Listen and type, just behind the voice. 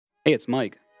Hey, it's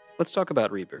Mike. Let's talk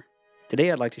about Reaper. Today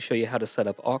I'd like to show you how to set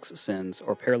up Aux Sends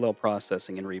or parallel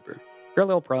processing in Reaper.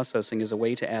 Parallel processing is a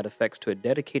way to add effects to a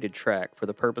dedicated track for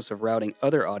the purpose of routing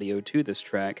other audio to this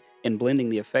track and blending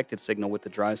the affected signal with the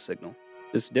dry signal.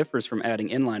 This differs from adding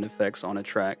inline effects on a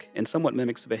track and somewhat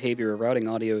mimics the behavior of routing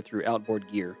audio through outboard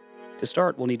gear. To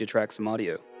start, we'll need to track some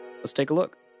audio. Let's take a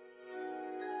look.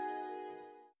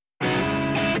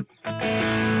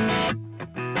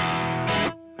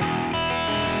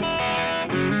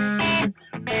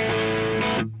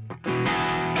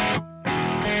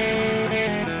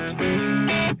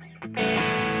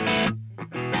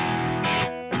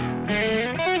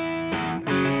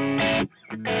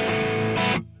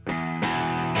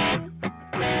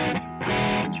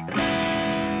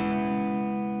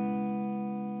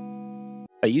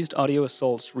 I used Audio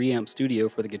Assault's Reamp Studio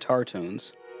for the guitar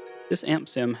tones. This amp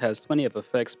sim has plenty of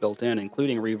effects built in,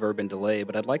 including reverb and delay,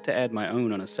 but I'd like to add my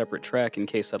own on a separate track in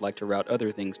case I'd like to route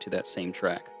other things to that same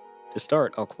track. To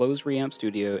start, I'll close Reamp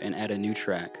Studio and add a new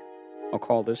track. I'll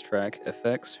call this track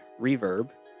Effects Reverb,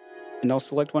 and I'll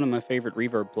select one of my favorite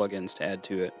reverb plugins to add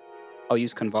to it. I'll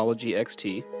use Convology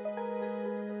XT.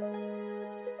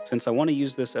 Since I want to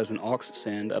use this as an aux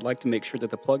send, I'd like to make sure that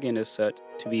the plugin is set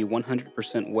to be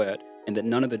 100% wet and that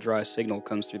none of the dry signal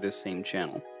comes through this same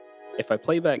channel. If I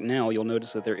play back now, you'll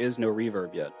notice that there is no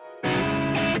reverb yet.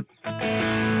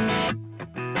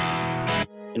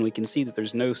 And we can see that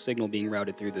there's no signal being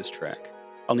routed through this track.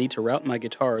 I'll need to route my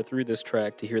guitar through this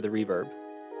track to hear the reverb.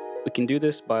 We can do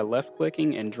this by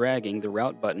left-clicking and dragging the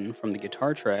route button from the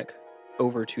guitar track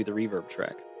over to the reverb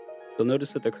track. You'll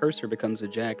notice that the cursor becomes a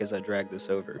jack as I drag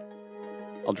this over.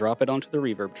 I'll drop it onto the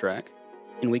reverb track,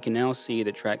 and we can now see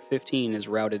that track 15 is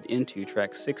routed into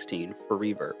track 16 for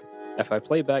reverb. If I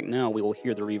play back now, we will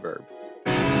hear the reverb.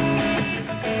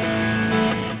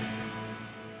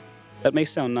 That may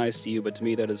sound nice to you, but to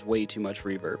me that is way too much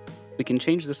reverb. We can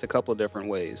change this a couple of different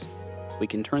ways. We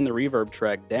can turn the reverb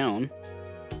track down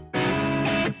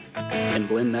and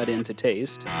blend that into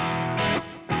taste.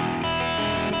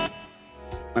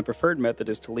 My preferred method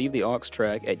is to leave the aux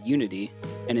track at unity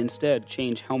and instead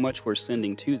change how much we're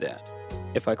sending to that.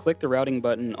 If I click the routing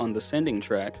button on the sending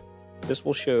track, this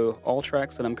will show all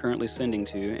tracks that I'm currently sending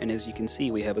to, and as you can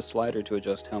see, we have a slider to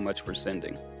adjust how much we're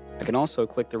sending. I can also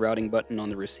click the routing button on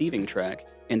the receiving track,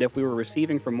 and if we were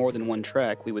receiving from more than one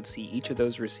track, we would see each of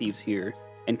those receives here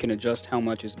and can adjust how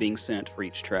much is being sent for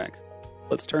each track.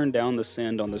 Let's turn down the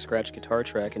send on the scratch guitar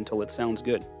track until it sounds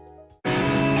good.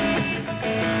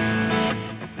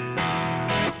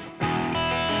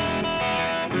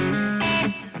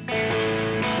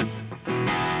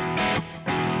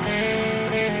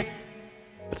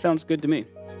 That sounds good to me.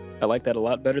 I like that a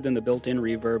lot better than the built-in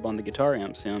reverb on the guitar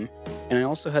amp sim, and I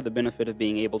also had the benefit of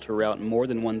being able to route more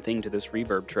than one thing to this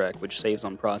reverb track, which saves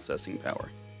on processing power.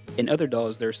 In other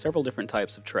DAWs, there are several different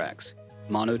types of tracks: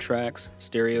 mono tracks,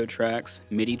 stereo tracks,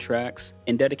 MIDI tracks,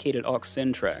 and dedicated aux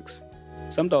send tracks.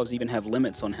 Some DAWs even have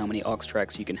limits on how many aux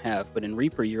tracks you can have, but in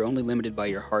Reaper you're only limited by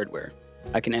your hardware.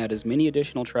 I can add as many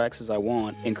additional tracks as I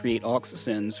want and create aux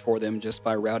sends for them just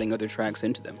by routing other tracks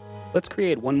into them. Let's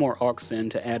create one more aux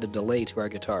send to add a delay to our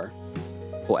guitar.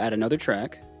 We'll add another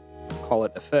track, call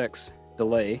it Effects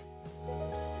Delay,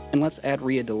 and let's add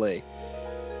a delay.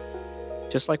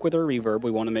 Just like with our reverb,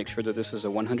 we want to make sure that this is a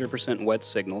 100% wet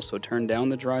signal, so turn down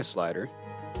the dry slider,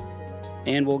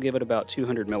 and we'll give it about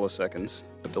 200 milliseconds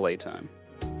of delay time.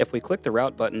 If we click the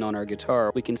route button on our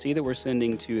guitar, we can see that we're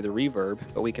sending to the reverb,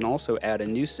 but we can also add a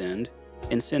new send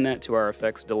and send that to our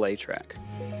effects delay track.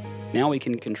 Now we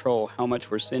can control how much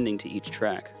we're sending to each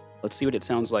track. Let's see what it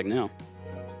sounds like now.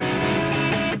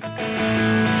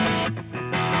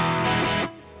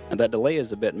 Now that delay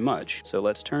is a bit much, so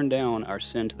let's turn down our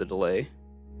send to the delay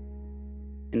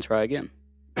and try again.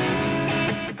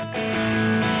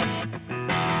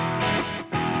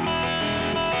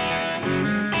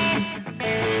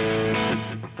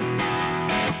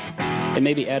 And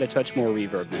maybe add a touch more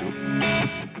reverb now.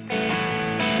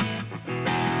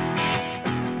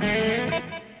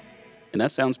 And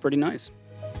that sounds pretty nice.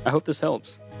 I hope this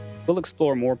helps. We'll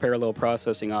explore more parallel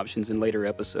processing options in later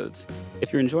episodes.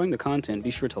 If you're enjoying the content,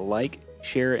 be sure to like,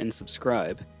 share, and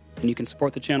subscribe. And you can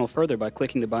support the channel further by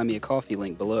clicking the Buy Me a Coffee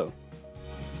link below.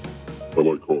 I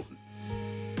like coffee.